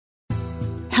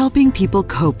helping people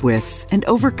cope with and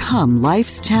overcome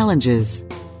life's challenges.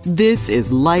 This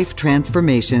is Life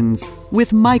Transformations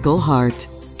with Michael Hart,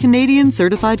 Canadian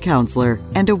Certified Counselor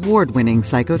and award-winning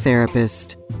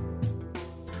psychotherapist.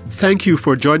 Thank you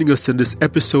for joining us in this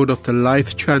episode of the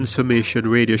Life Transformation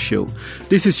Radio Show.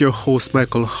 This is your host,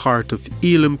 Michael Hart of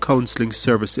Elim Counseling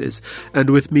Services. And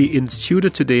with me in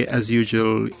studio today, as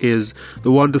usual, is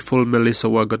the wonderful Melissa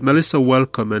Wagott. Melissa,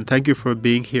 welcome, and thank you for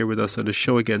being here with us on the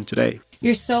show again today.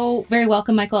 You're so very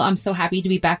welcome, Michael. I'm so happy to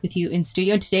be back with you in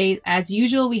studio. And today, as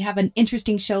usual, we have an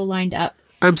interesting show lined up.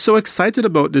 I'm so excited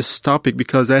about this topic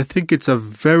because I think it's a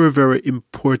very, very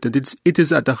important. It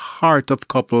is at the heart of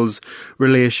couples'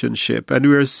 relationship. And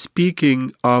we are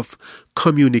speaking of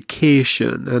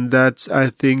communication. And that's, I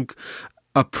think,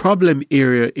 a problem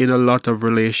area in a lot of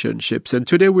relationships. And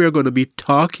today we are going to be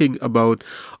talking about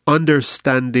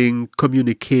understanding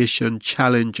communication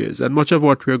challenges. And much of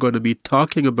what we're going to be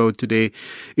talking about today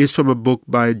is from a book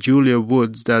by Julia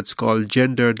Woods that's called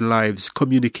Gendered Lives,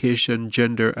 Communication,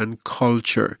 Gender, and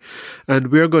Culture.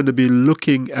 And we're going to be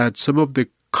looking at some of the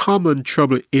common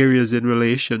trouble areas in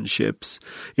relationships,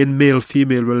 in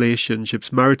male-female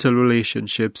relationships, marital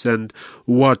relationships, and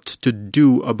what to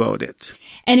do about it.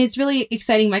 And it's really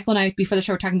exciting. Michael and I, before the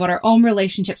show, were talking about our own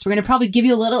relationships. We're going to probably give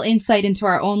you a little insight into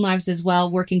our own lives as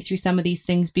well, working through some of these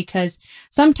things, because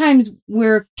sometimes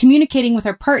we're communicating with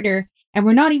our partner and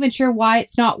we're not even sure why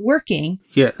it's not working.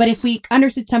 Yes. But if we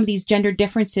understood some of these gender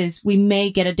differences, we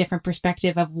may get a different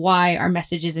perspective of why our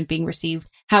message isn't being received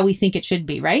how we think it should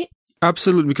be, right?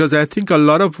 Absolutely, because I think a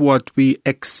lot of what we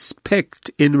expect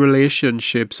in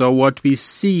relationships or what we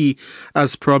see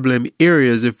as problem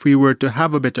areas, if we were to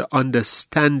have a better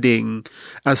understanding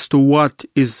as to what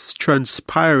is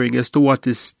transpiring, as to what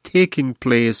is taking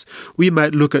place, we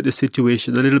might look at the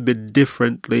situation a little bit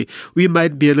differently. We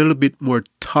might be a little bit more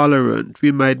tolerant.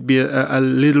 We might be a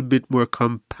little bit more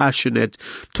compassionate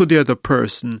to the other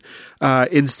person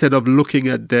instead of looking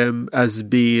at them as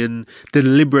being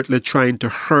deliberately trying to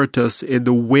hurt us in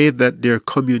the way that they're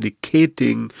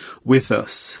communicating with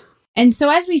us. And so,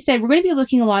 as we said, we're going to be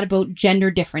looking a lot about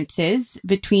gender differences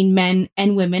between men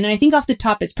and women. And I think off the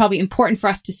top, it's probably important for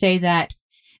us to say that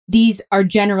these are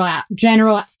generalities,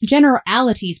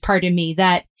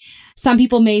 that some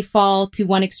people may fall to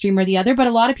one extreme or the other, but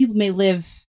a lot of people may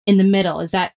live in the middle.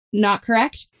 Is that not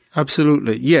correct?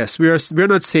 Absolutely. Yes. We're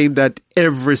not saying that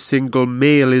every single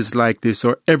male is like this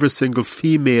or every single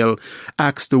female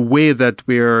acts the way that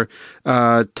we're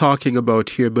talking about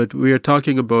here, but we are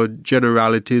talking about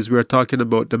generalities. We're talking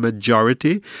about the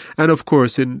majority. And of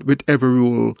course, with every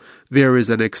rule, there is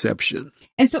an exception.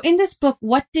 And so in this book,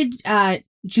 what did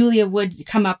Julia Woods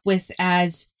come up with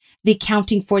as the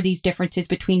accounting for these differences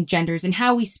between genders and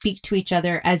how we speak to each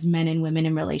other as men and women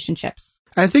in relationships?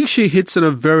 I think she hits on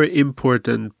a very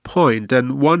important point,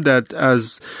 and one that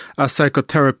as a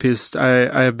psychotherapist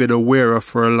I have been aware of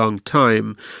for a long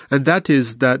time, and that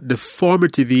is that the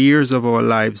formative years of our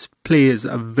lives plays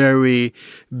a very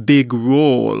big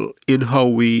role in how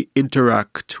we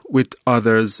interact with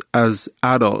others as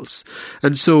adults.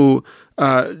 And so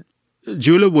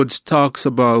Julia Woods talks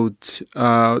about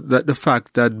that the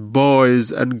fact that boys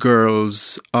and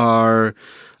girls are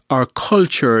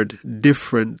cultured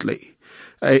differently.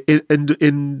 In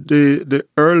the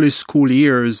early school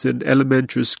years, in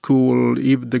elementary school,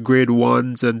 even the grade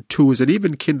 1s and 2s, and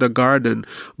even kindergarten,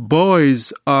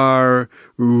 boys are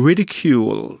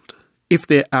ridiculed if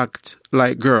they act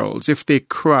like girls. If they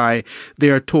cry, they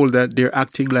are told that they're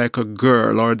acting like a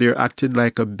girl or they're acting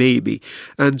like a baby.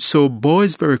 And so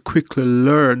boys very quickly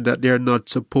learn that they're not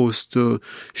supposed to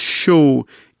show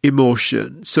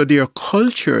emotion. So they are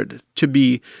cultured to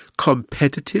be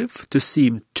competitive, to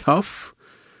seem tough,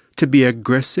 to be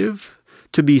aggressive,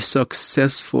 to be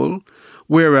successful,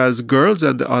 whereas girls,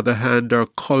 on the other hand, are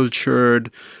cultured.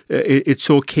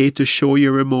 It's okay to show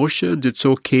your emotions. It's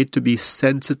okay to be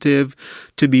sensitive,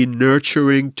 to be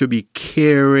nurturing, to be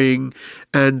caring.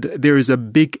 And there is a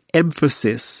big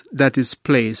emphasis that is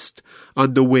placed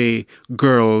on the way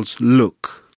girls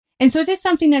look. And so is this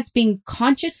something that's being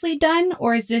consciously done,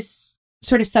 or is this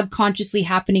sort of subconsciously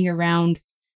happening around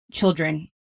children?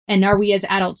 And are we as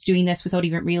adults doing this without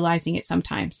even realizing it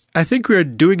sometimes? I think we're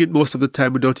doing it most of the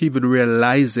time without even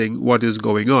realizing what is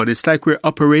going on. It's like we're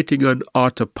operating on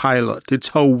autopilot. It's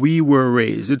how we were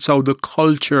raised. It's how the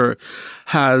culture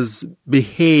has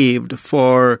behaved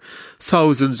for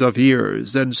thousands of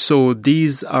years. And so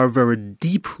these are very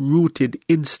deep-rooted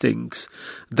instincts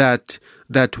that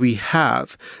we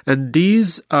have. And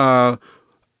these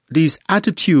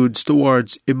attitudes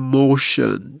towards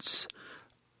emotions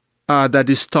that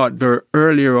is taught very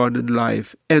earlier on in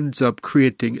life ends up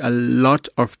creating a lot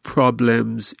of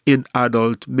problems in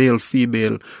adult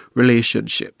male-female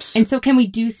relationships. And so can we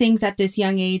do things at this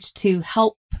young age to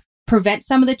help prevent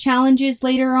some of the challenges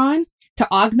later on, to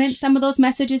augment some of those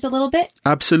messages a little bit?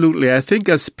 Absolutely. I think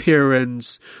as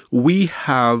parents, we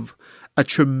have a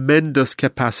tremendous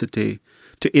capacity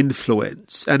to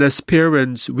influence. And as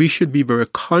parents, we should be very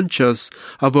conscious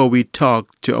of how we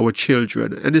talk to our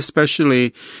children, and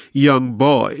especially young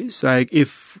boys. Like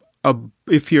if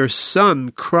your son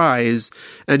cries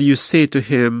and you say to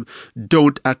him,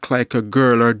 don't act like a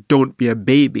girl or don't be a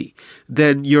baby,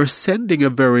 then you're sending a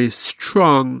very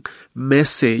strong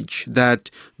message that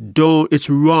it's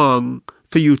wrong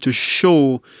for you to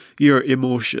show your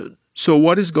emotion. So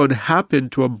what is going to happen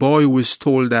to a boy who is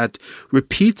told that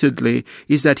repeatedly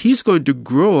is that he's going to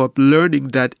grow up learning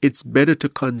that it's better to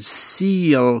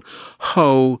conceal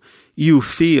how you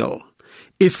feel.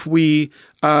 If we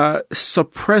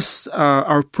suppress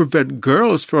or prevent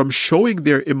girls from showing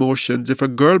their emotions, if a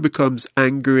girl becomes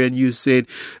angry and you say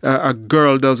a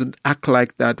girl doesn't act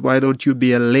like that, why don't you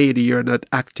be a lady? You're not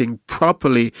acting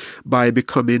properly by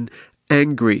becoming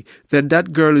angry, then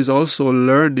that girl is also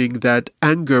learning that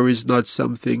anger is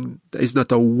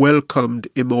not a welcomed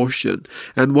emotion.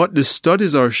 And what the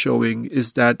studies are showing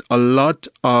is that a lot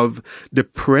of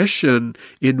depression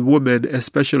in women,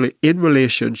 especially in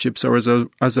relationships or as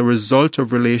a result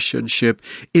of relationship,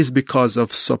 is because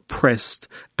of suppressed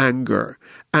anger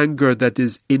that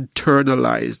is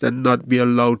internalized and not be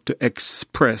allowed to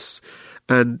express,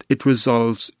 and it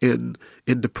results in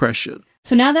depression.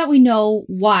 So now that we know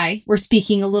why we're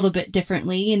speaking a little bit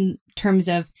differently in terms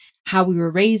of how we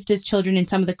were raised as children and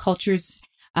some of the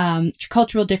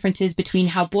cultural differences between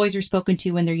how boys are spoken to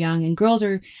when they're young and girls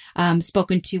are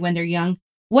spoken to when they're young,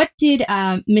 what did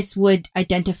Miss Wood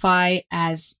identify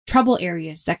as trouble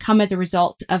areas that come as a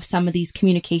result of some of these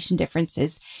communication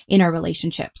differences in our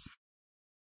relationships?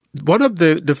 One of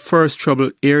the first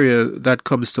trouble area that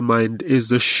comes to mind is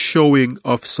the showing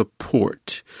of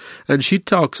support. And she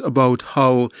talks about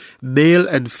how male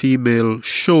and female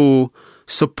show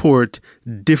support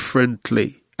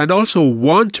differently and also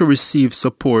want to receive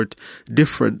support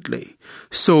differently.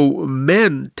 So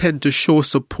men tend to show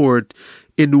support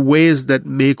in ways that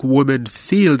make women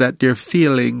feel that their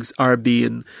feelings are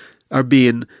being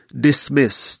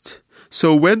dismissed.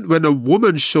 So when a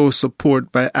woman shows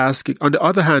support by asking, on the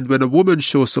other hand, when a woman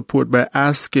shows support by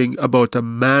asking about a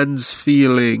man's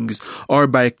feelings or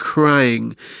by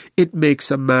crying, it makes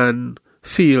a man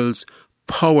feels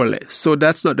powerless. So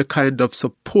that's not the kind of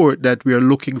support that we are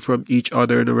looking from each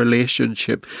other in a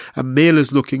relationship. A male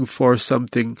is looking for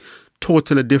something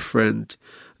totally different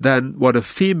than what a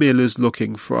female is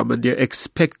looking from, and they're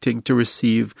expecting to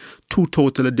receive two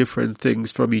totally different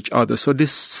things from each other. So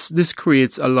this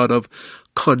creates a lot of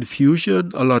confusion,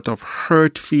 a lot of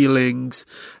hurt feelings,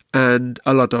 and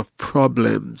a lot of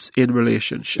problems in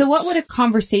relationships. So what would a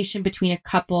conversation between a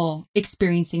couple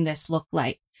experiencing this look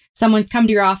like? Someone's come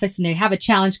to your office and they have a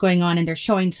challenge going on and they're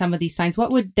showing some of these signs.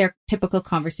 What would their typical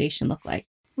conversation look like?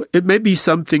 It may be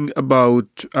something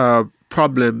about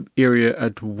problem area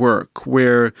at work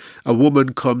where a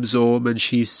woman comes home and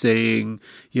she's saying,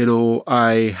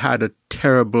 I had a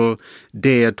terrible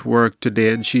day at work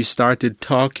today, and she started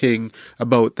talking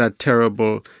about that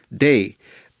terrible day.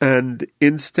 And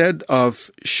instead of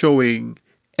showing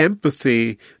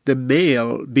empathy, the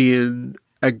male, being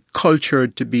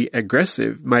cultured to be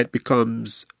aggressive, might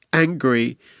becomes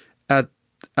angry at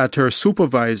her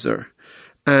supervisor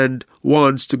and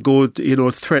wants to go,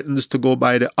 threatens to go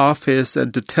by the office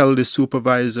and to tell the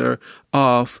supervisor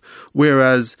off,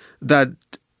 whereas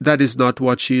that is not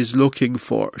what she is looking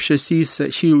for. She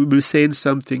will be saying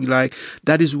something like,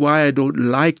 that is why I don't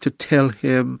like to tell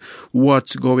him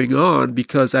what's going on,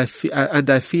 because I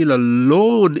feel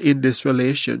alone in this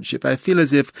relationship. I feel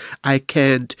as if I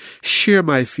can't share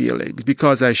my feelings,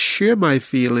 because I share my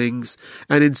feelings,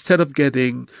 and instead of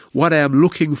getting what I am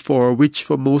looking for, which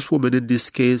for most women in this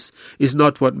case is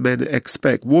not what men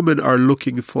expect. Women are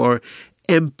looking for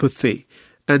empathy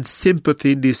and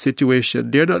sympathy in this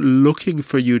situation. They're not looking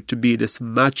for you to be this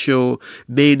macho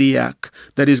maniac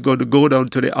that is going to go down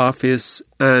to the office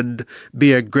and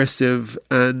be aggressive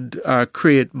and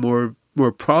create more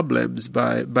problems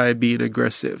by being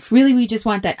aggressive. Really, we just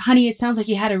want that. Honey, it sounds like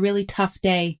you had a really tough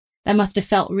day. That must have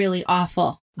felt really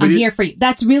awful. I'm here for you.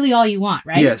 That's really all you want,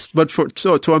 right? Yes, but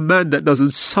to a man, that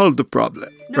doesn't solve the problem,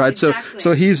 right? Exactly.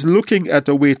 So he's looking at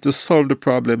a way to solve the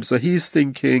problem. So he's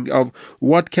thinking of,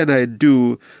 what can I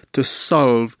do to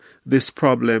solve this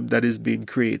problem that is being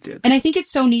created? And I think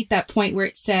it's so neat, that point where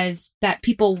it says that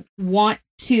people want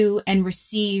to and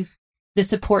receive the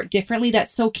support differently.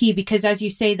 That's so key because, as you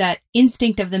say, that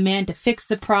instinct of the man to fix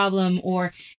the problem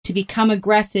or to become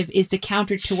aggressive is the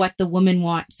counter to what the woman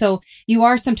wants. So you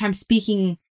are sometimes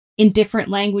speaking in different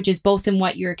languages, both in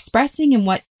what you're expressing and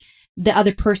what the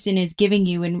other person is giving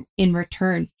you in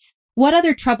return. What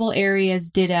other trouble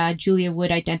areas did Julia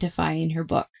Wood identify in her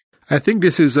book? I think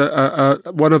this is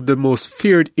one of the most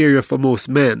feared area for most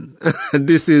men. And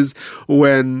this is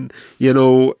when,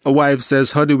 a wife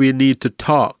says, honey, we need to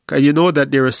talk. And you know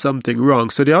that there is something wrong.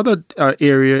 So the other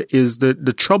area is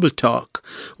the trouble talk.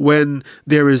 When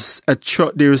there is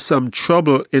some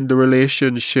trouble in the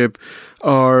relationship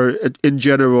or in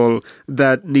general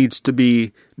that needs to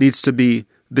be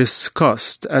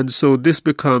discussed. And so this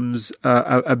becomes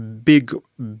a big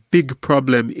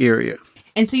problem area.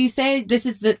 And so you say this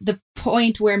is the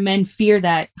point where men fear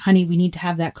that, honey, we need to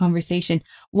have that conversation.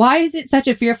 Why is it such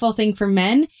a fearful thing for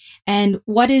men? And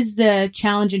what is the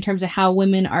challenge in terms of how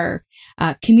women are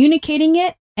communicating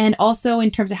it? And also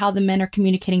in terms of how the men are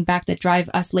communicating back that drive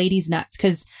us ladies nuts?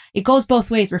 Because it goes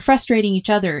both ways. We're frustrating each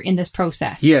other in this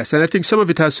process. Yes, and I think some of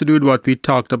it has to do with what we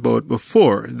talked about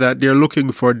before, that they're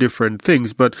looking for different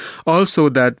things, but also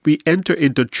that we enter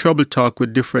into trouble talk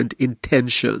with different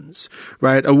intentions,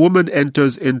 right? A woman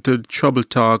enters into trouble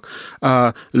talk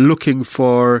looking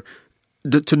for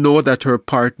to know that her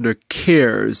partner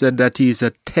cares and that he's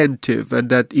attentive and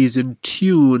that he's in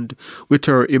tune with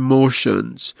her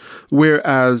emotions.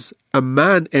 Whereas a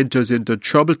man enters into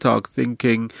trouble talk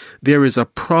thinking there is a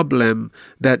problem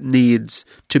that needs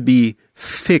to be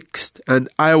fixed and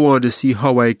I want to see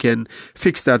how I can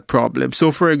fix that problem.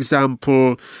 So, for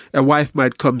example, a wife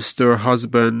might come to her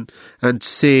husband and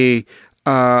say,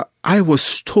 I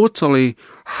was totally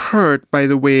hurt by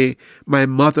the way my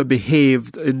mother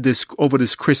behaved over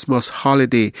this Christmas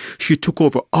holiday. She took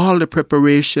over all the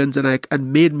preparations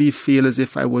and made me feel as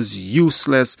if I was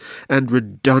useless and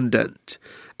redundant.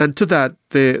 And to that,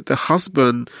 the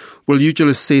husband will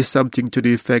usually say something to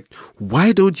the effect,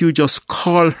 why don't you just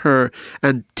call her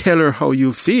and tell her how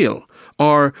you feel?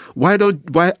 Or why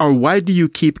do you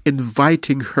keep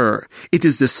inviting her? It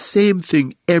is the same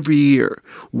thing every year.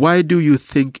 Why do you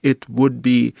think it would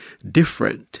be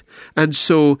different? And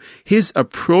so his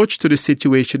approach to the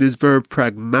situation is very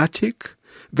pragmatic,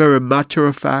 very matter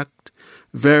of fact,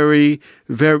 very,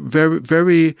 very, very,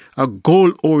 very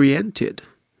goal-oriented.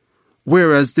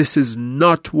 Whereas this is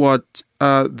not what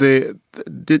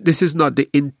this is not the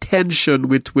intention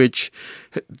with which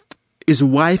his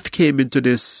wife came into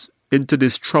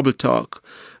this trouble talk,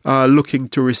 looking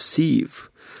to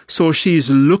receive. So she's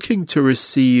looking to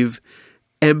receive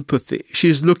empathy.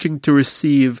 She's looking to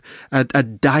receive a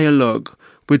dialogue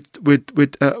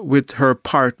with her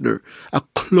partner, a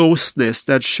closeness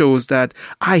that shows that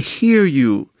I hear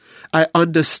you, I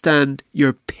understand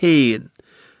your pain.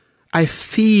 I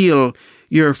feel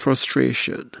your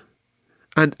frustration,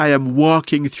 and I am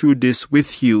walking through this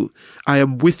with you. I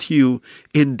am with you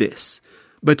in this.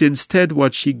 But instead,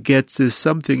 what she gets is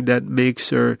something that makes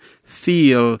her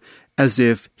feel as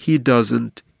if he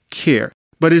doesn't care.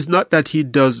 But it's not that he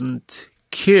doesn't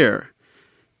care.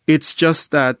 It's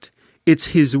just that it's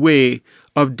his way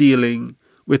of dealing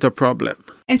with a problem.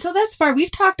 And so thus far,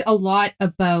 we've talked a lot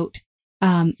about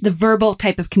the verbal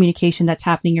type of communication that's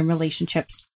happening in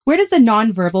relationships. Where does the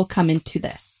nonverbal come into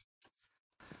this?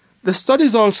 The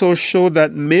studies also show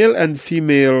that male and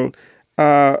female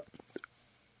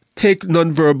take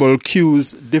nonverbal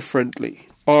cues differently,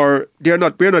 or we're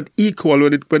not equal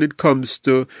when it comes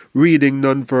to reading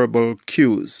nonverbal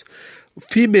cues.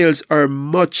 Females are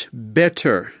much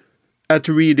better at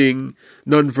reading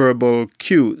nonverbal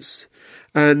cues,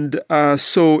 and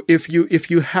so if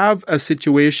you have a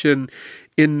situation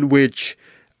in which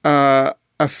a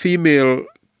female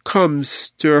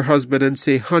comes to her husband and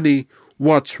say, honey,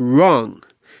 what's wrong?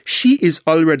 She is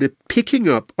already picking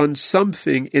up on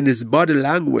something in his body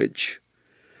language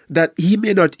that he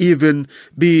may not even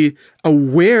be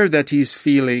aware that he's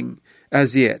feeling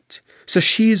as yet. So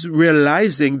she's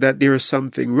realizing that there is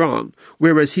something wrong,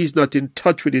 whereas he's not in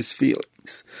touch with his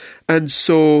feelings. And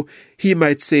so he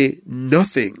might say,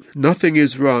 nothing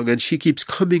is wrong. And she keeps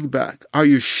coming back. Are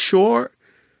you sure?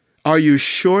 Are you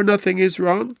sure nothing is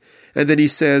wrong? And then he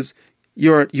says,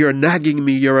 you're nagging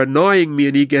me, you're annoying me,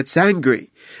 and he gets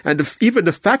angry. And even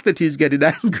the fact that he's getting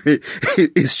angry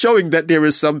is showing that there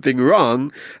is something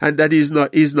wrong and that he's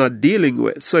not dealing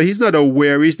with. So he's not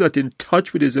aware, he's not in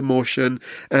touch with his emotion.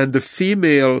 And the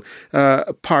female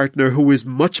partner, who is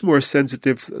much more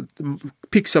sensitive,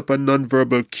 picks up on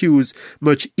nonverbal cues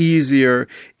much easier,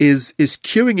 is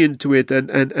cueing into it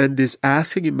and is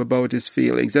asking him about his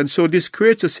feelings. And so this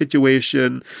creates a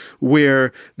situation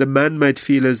where the man might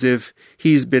feel as if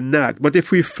he's been nagged. But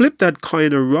if we flip that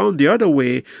coin around the other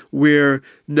way, where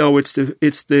now it's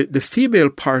the female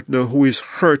partner who is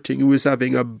hurting, who is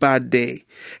having a bad day,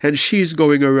 and she's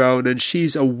going around and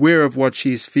she's aware of what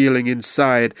she's feeling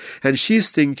inside, and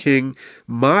she's thinking,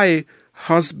 my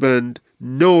husband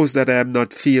knows that I am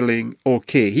not feeling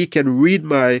okay. He can read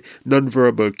my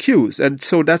nonverbal cues. And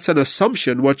so that's an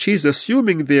assumption. What she's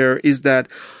assuming there is that,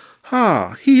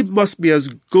 he must be as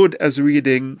good as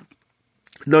reading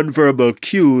nonverbal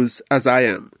cues as I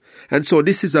am. And so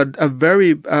this is a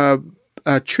very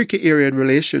tricky area in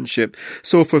relationship.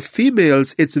 So for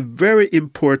females, it's very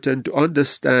important to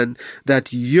understand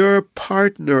that your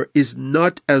partner is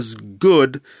not as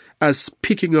good as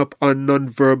picking up on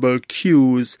nonverbal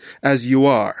cues as you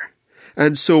are.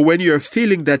 And so when you're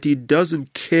feeling that he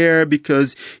doesn't care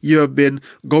because you have been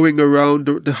going around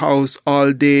the house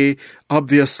all day,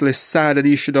 obviously sad, and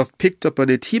he should have picked up on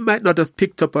it, he might not have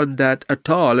picked up on that at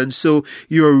all. And so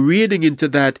you're reading into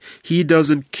that he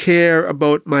doesn't care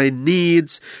about my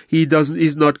needs,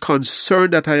 he's not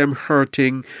concerned that I am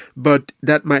hurting, but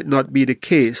that might not be the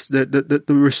case. The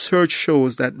research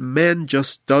shows that men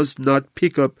just does not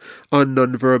pick up on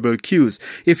nonverbal cues.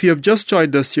 If you have just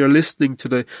joined us, you're listening to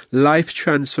the Life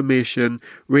Transformation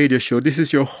Radio Show. This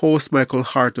is your host, Michael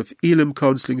Hart of Elim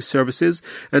Counseling Services,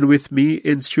 and with me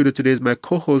in studio today is my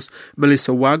co-host,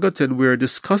 Melissa Waggott, and we're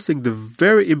discussing the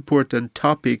very important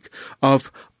topic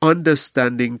of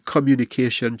understanding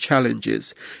communication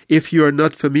challenges. If you are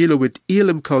not familiar with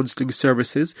Elim Counseling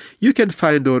Services, you can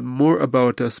find out more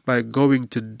about us by going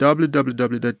to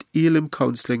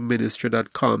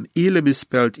www.elimcounselingministry.com. Elim is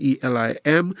spelled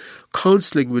E-L-I-M,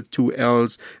 counseling with 2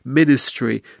 L's,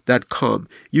 ministry.com.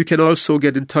 You can also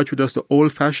get in touch with us the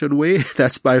old-fashioned way.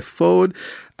 That's by phone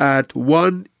at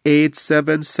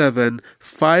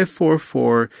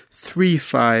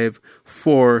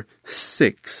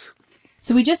 1-877-544-3546.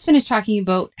 So we just finished talking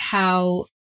about how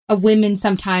women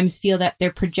sometimes feel that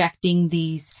they're projecting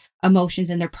these emotions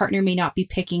and their partner may not be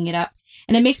picking it up.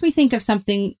 And it makes me think of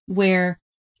something where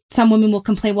some women will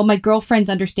complain, well, my girlfriends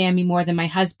understand me more than my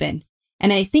husband.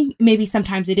 And I think maybe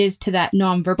sometimes it is to that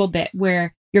nonverbal bit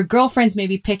where your girlfriends may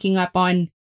be picking up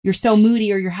on you're so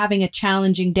moody or you're having a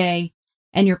challenging day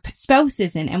and your spouse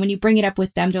isn't. And when you bring it up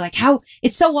with them, they're like,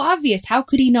 it's so obvious. How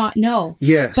could he not know?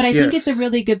 Yes. But I think it's a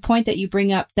really good point that you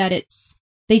bring up, that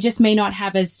they just may not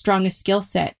have as strong a skill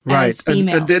set as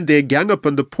females. And then they gang up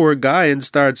on the poor guy and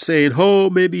start saying,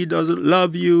 maybe he doesn't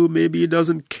love you. Maybe he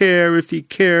doesn't care. If he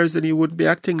cares, then he wouldn't be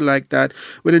acting like that.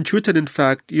 When in truth and in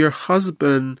fact, your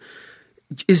husband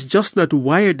is just not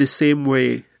wired the same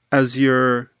way as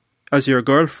your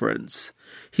girlfriends.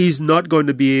 He's not going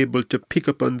to be able to pick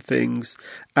up on things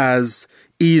as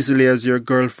easily as your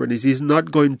girlfriend is. He's not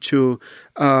going to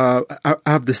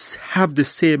have the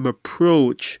same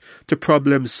approach to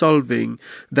problem solving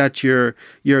that your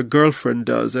girlfriend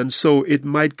does. And so it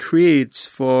might create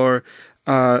for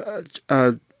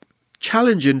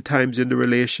challenging times in the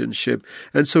relationship.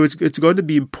 And so it's going to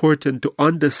be important to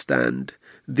understand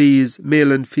these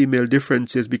male and female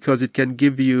differences, because it can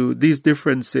give you these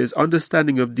differences,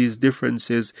 understanding of these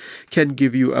differences can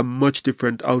give you a much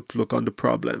different outlook on the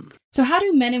problem. So how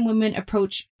do men and women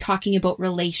approach talking about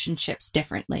relationships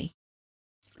differently?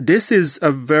 This is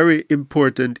a very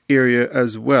important area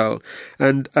as well,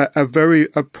 and an area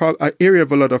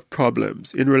of a lot of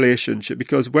problems in relationship,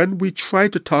 because when we try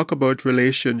to talk about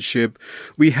relationship,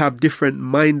 we have different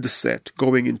mindset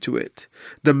going into it.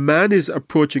 The man is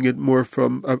approaching it more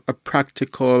from a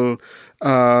practical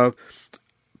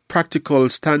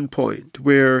standpoint,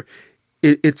 where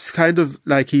it's kind of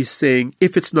like he's saying,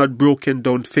 if it's not broken,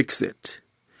 don't fix it.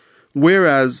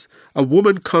 Whereas a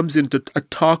woman comes into a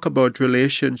talk about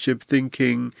relationship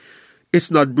thinking, it's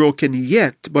not broken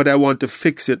yet, but I want to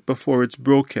fix it before it's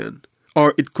broken.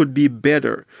 Or it could be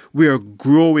better. We are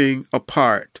growing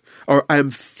apart. Or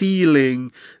I'm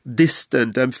feeling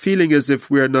distant. I'm feeling as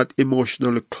if we're not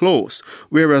emotionally close.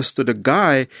 Whereas to the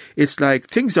guy, it's like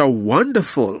things are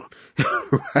wonderful.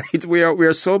 right? We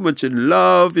are so much in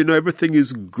love, everything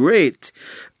is great.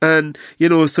 And,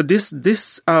 so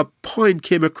this point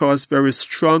came across very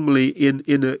strongly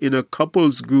in a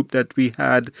couples group that we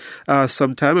had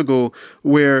some time ago,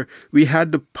 where we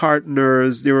had the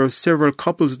partners. There were several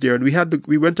couples there, and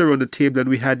we went around the table and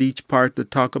we had each partner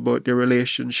talk about their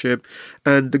relationship.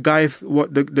 And the guy,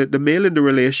 the male in the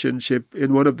relationship,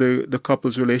 in one of the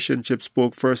couple's relationships,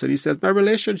 spoke first, and he said, "My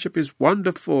relationship is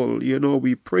wonderful.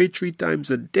 We pray 3 times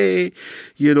a day.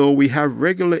 We have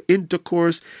regular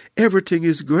intercourse. Everything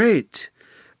is great."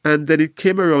 And then it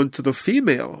came around to the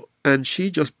female, and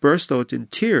she just burst out in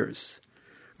tears,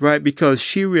 right? Because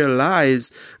she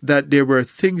realized that there were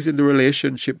things in the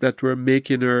relationship that were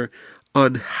making her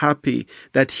unhappy,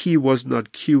 that he was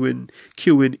not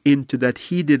cueing into, that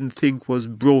he didn't think was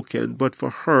broken, but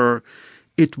for her,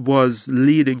 it was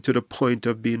leading to the point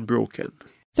of being broken.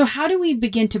 So how do we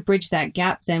begin to bridge that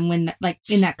gap then, when, like,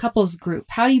 in that couples group?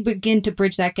 How do you begin to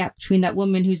bridge that gap between that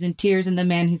woman who's in tears and the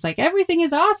man who's like, everything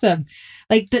is awesome?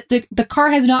 Like, the car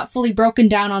has not fully broken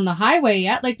down on the highway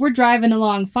yet. Like, we're driving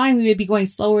along fine. We may be going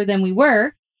slower than we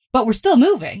were, but we're still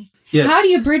moving. Yes. How do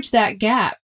you bridge that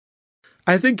gap?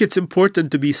 I think it's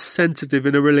important to be sensitive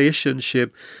in a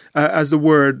relationship, as the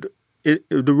word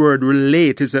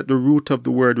relate is at the root of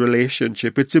the word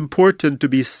relationship. It's important to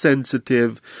be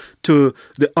sensitive to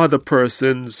the other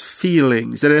person's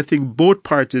feelings. And I think both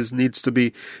parties needs to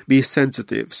be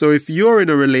sensitive. So if you're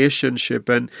in a relationship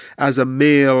and as a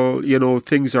male,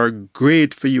 things are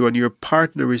great for you and your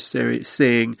partner is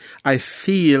saying, "I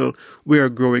feel we're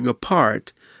growing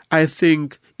apart," I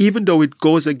think, even though it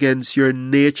goes against your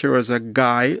nature as a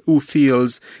guy who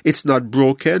feels it's not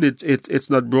broken, it's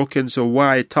not broken, so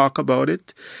why talk about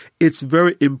it? It's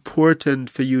very important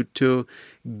for you to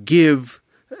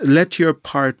let your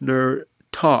partner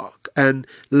talk and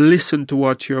listen to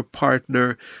what your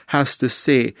partner has to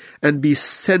say and be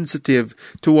sensitive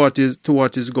to what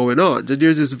is going on.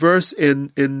 There's this verse in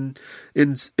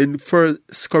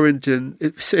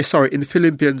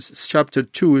Philippians chapter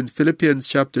 2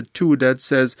 that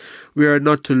says we are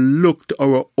not to look to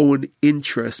our own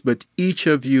interest, but each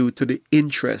of you to the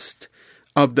interest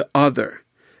of the other.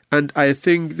 And I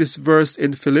think this verse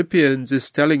in Philippians is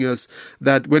telling us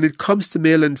that when it comes to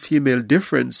male and female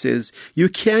differences, you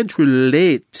can't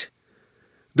relate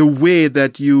the way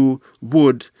that you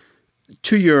would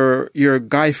to your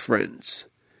guy friends.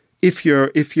 If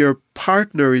your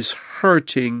partner is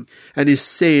hurting and is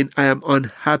saying, "I am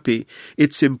unhappy,"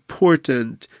 it's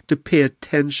important to pay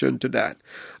attention to that.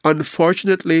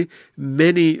 Unfortunately,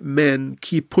 many men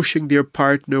keep pushing their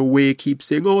partner away, keep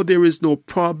saying, "Oh, there is no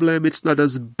problem. It's not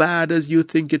as bad as you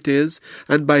think it is."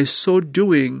 And by so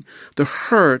doing, the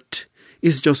hurt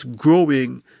is just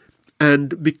growing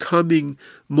and becoming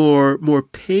more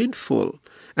painful.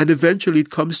 And eventually it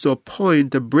comes to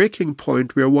a breaking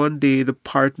point, where one day the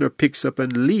partner picks up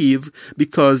and leave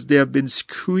because they have been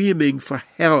screaming for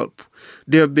help.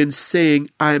 They have been saying,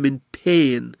 "I am in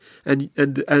pain," and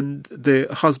the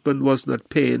husband was not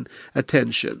paying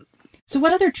attention. So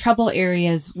what other trouble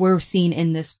areas were seen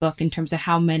in this book in terms of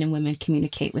how men and women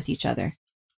communicate with each other?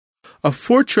 A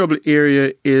fourth trouble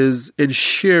area is in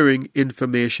sharing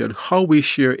information, how we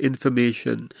share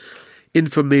information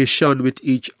with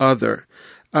each other.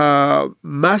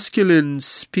 Masculine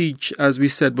speech, as we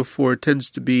said before, tends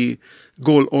to be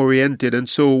goal-oriented. And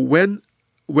so when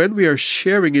we are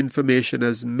sharing information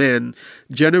as men,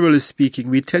 generally speaking,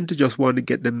 we tend to just want to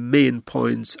get the main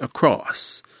points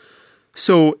across.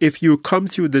 So if you come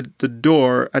through the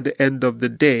door at the end of the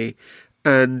day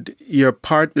and your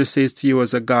partner says to you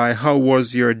as a guy, "How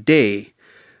was your day?"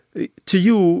 To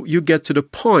you get to the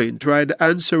point, right? The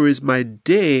answer is, "My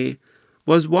day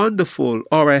was wonderful,"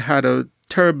 or "I had a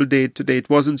terrible day today, it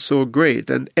wasn't so great,"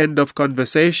 and end of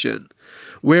conversation.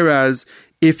 Whereas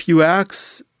if you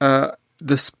ask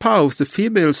the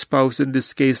female spouse in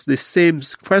this case, the same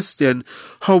question,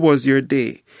 "How was your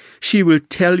day?" She will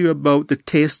tell you about the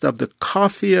taste of the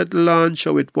coffee at lunch,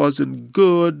 how it wasn't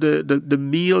good, the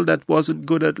meal that wasn't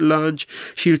good at lunch.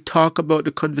 She'll talk about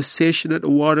the conversation at the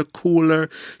water cooler.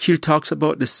 She'll talk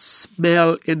about the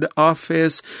smell in the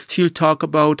office. She'll talk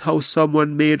about how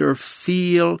someone made her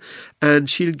feel. And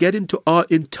she'll get in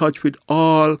touch with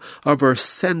all of her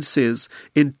senses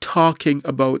in talking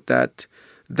about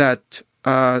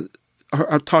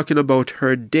talking about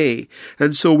her day.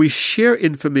 And so we share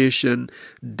information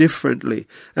differently.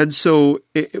 And so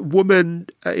women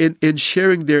in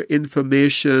sharing their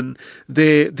information,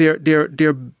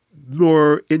 they're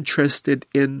more interested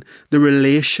in the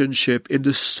relationship, in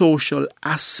the social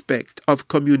aspect of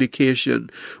communication,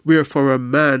 where for a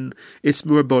man, it's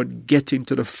more about getting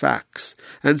to the facts.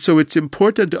 And so it's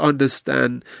important to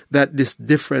understand that this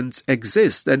difference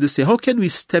exists and to say, how can we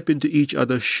step into each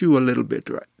other's shoe a little bit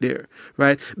right there,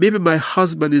 right? Maybe my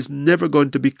husband is never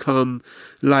going to become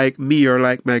like me or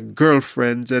like my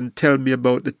girlfriends and tell me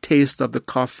about the taste of the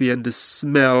coffee and the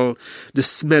smell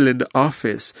in the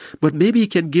office. But maybe he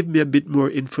can give me a bit more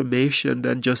information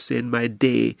than just saying my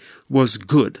day was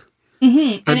good.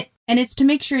 Mm-hmm. And it's to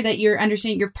make sure that you're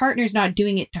understanding your partner's not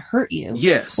doing it to hurt you.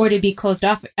 Yes. Or to be closed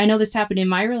off. I know this happened in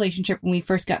my relationship when we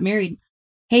first got married.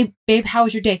 Hey, babe, how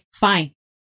was your day? Fine.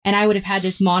 And I would have had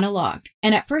this monologue.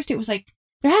 And at first it was like,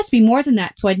 there has to be more than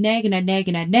that. So I'd nag and I'd nag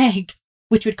and I'd nag,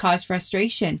 which would cause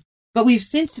frustration. But we've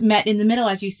since met in the middle,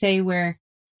 as you say, where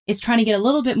it's trying to get a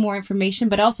little bit more information,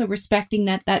 but also respecting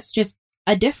that that's just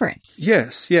a difference.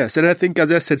 Yes. And I think,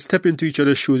 as I said, step into each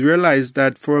other's shoes. Realize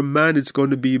that for a man, it's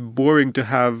going to be boring to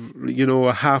have,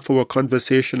 a half-hour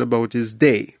conversation about his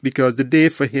day, because the day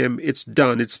for him, it's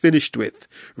done. It's finished with,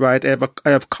 right? I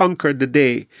have conquered the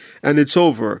day and it's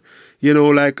over.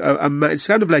 It's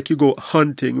kind of like you go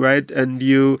hunting, right? And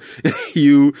you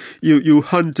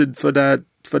hunted for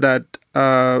that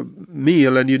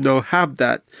meal, and you now have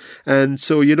that. And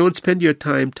so you don't spend your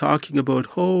time talking about,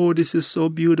 oh, this is so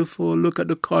beautiful, look at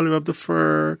the color of the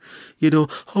fur,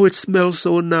 oh, it smells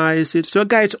so nice. For a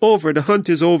guy, it's over, the hunt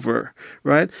is over,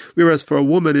 right? Whereas for a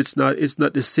woman, it's not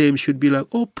the same. She'd be like,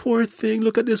 oh, poor thing,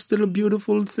 look at this little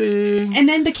beautiful thing. And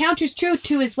then the counter's true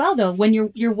too as well, though. When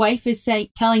your wife is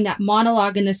telling that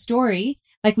monologue in the story,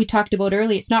 like we talked about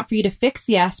earlier, it's not for you to fix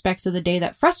the aspects of the day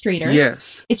that frustrate her.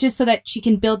 Yes. It's just so that she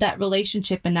can build that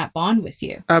relationship and that bond with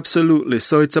you. Absolutely.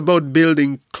 So it's about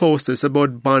building closeness,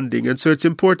 about bonding. And so it's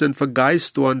important for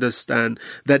guys to understand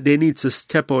that they need to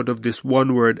step out of this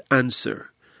one-word answer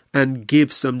and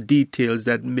give some details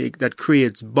that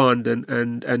creates bond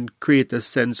and create a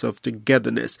sense of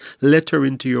togetherness. Let her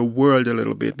into your world a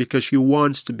little bit, because she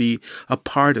wants to be a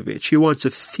part of it. She wants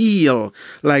to feel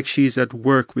like she's at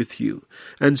work with you.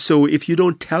 And so if you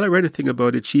don't tell her anything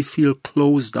about it, she feels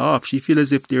closed off. She feels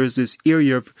as if there's this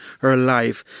area of her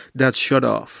life that's shut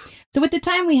off. So with the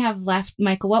time we have left,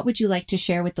 Michael, what would you like to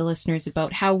share with the listeners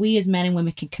about how we as men and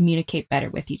women can communicate better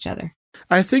with each other?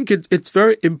 I think it's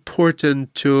very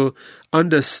important to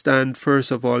understand, first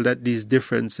of all, that these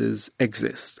differences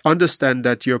exist. Understand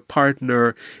that your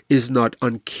partner is not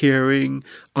uncaring,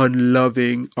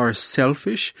 unloving, or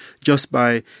selfish just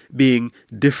by being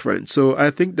different. So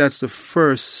I think that's the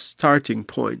first starting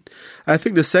point. I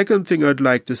think the second thing I'd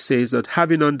like to say is that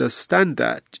having understand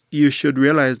that, you should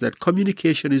realize that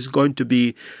communication is going to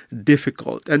be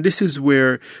difficult. And this is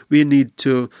where we need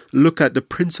to look at the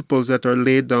principles that are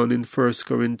laid down in 1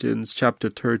 Corinthians chapter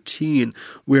 13,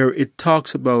 where it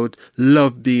talks about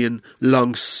love being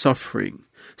long-suffering.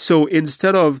 So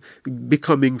instead of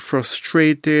becoming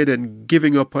frustrated and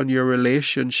giving up on your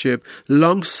relationship,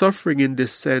 long-suffering in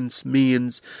this sense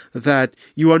means that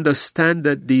you understand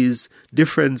that these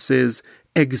differences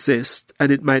exist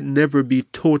and it might never be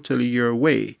totally your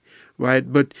way.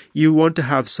 Right? But you want to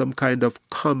have some kind of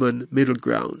common middle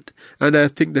ground. And I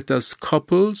think that as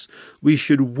couples, we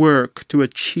should work to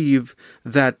achieve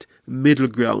that middle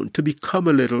ground, to become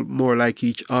a little more like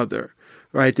each other.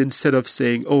 Right? Instead of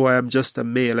saying, oh, I am just a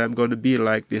male, I'm going to be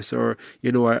like this, or,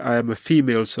 I am a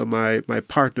female, so my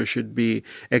partner should be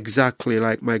exactly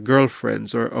like my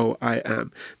girlfriends, or, oh, I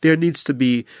am. There needs to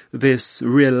be this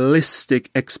realistic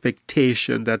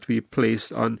expectation that we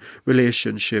place on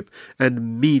relationship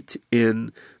and meet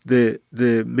in the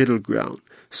middle ground.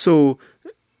 So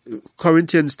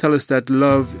Corinthians tell us that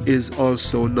love is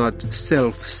also not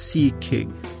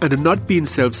self-seeking. And not being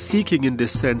self-seeking in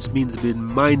this sense means being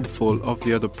mindful of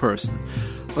the other person.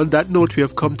 On that note, we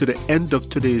have come to the end of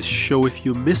today's show. If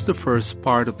you missed the first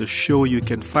part of the show, you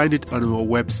can find it on our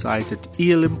website at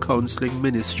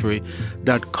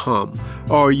elimcounselingministry.com,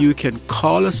 or you can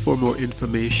call us for more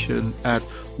information at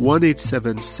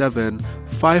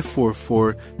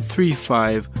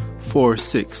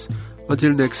 1-877-544-3546.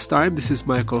 Until next time, this is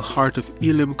Michael Hart of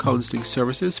Elim Counseling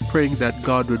Services, praying that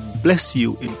God would bless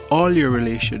you in all your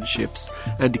relationships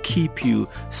and keep you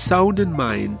sound in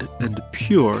mind and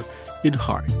pure in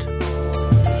heart.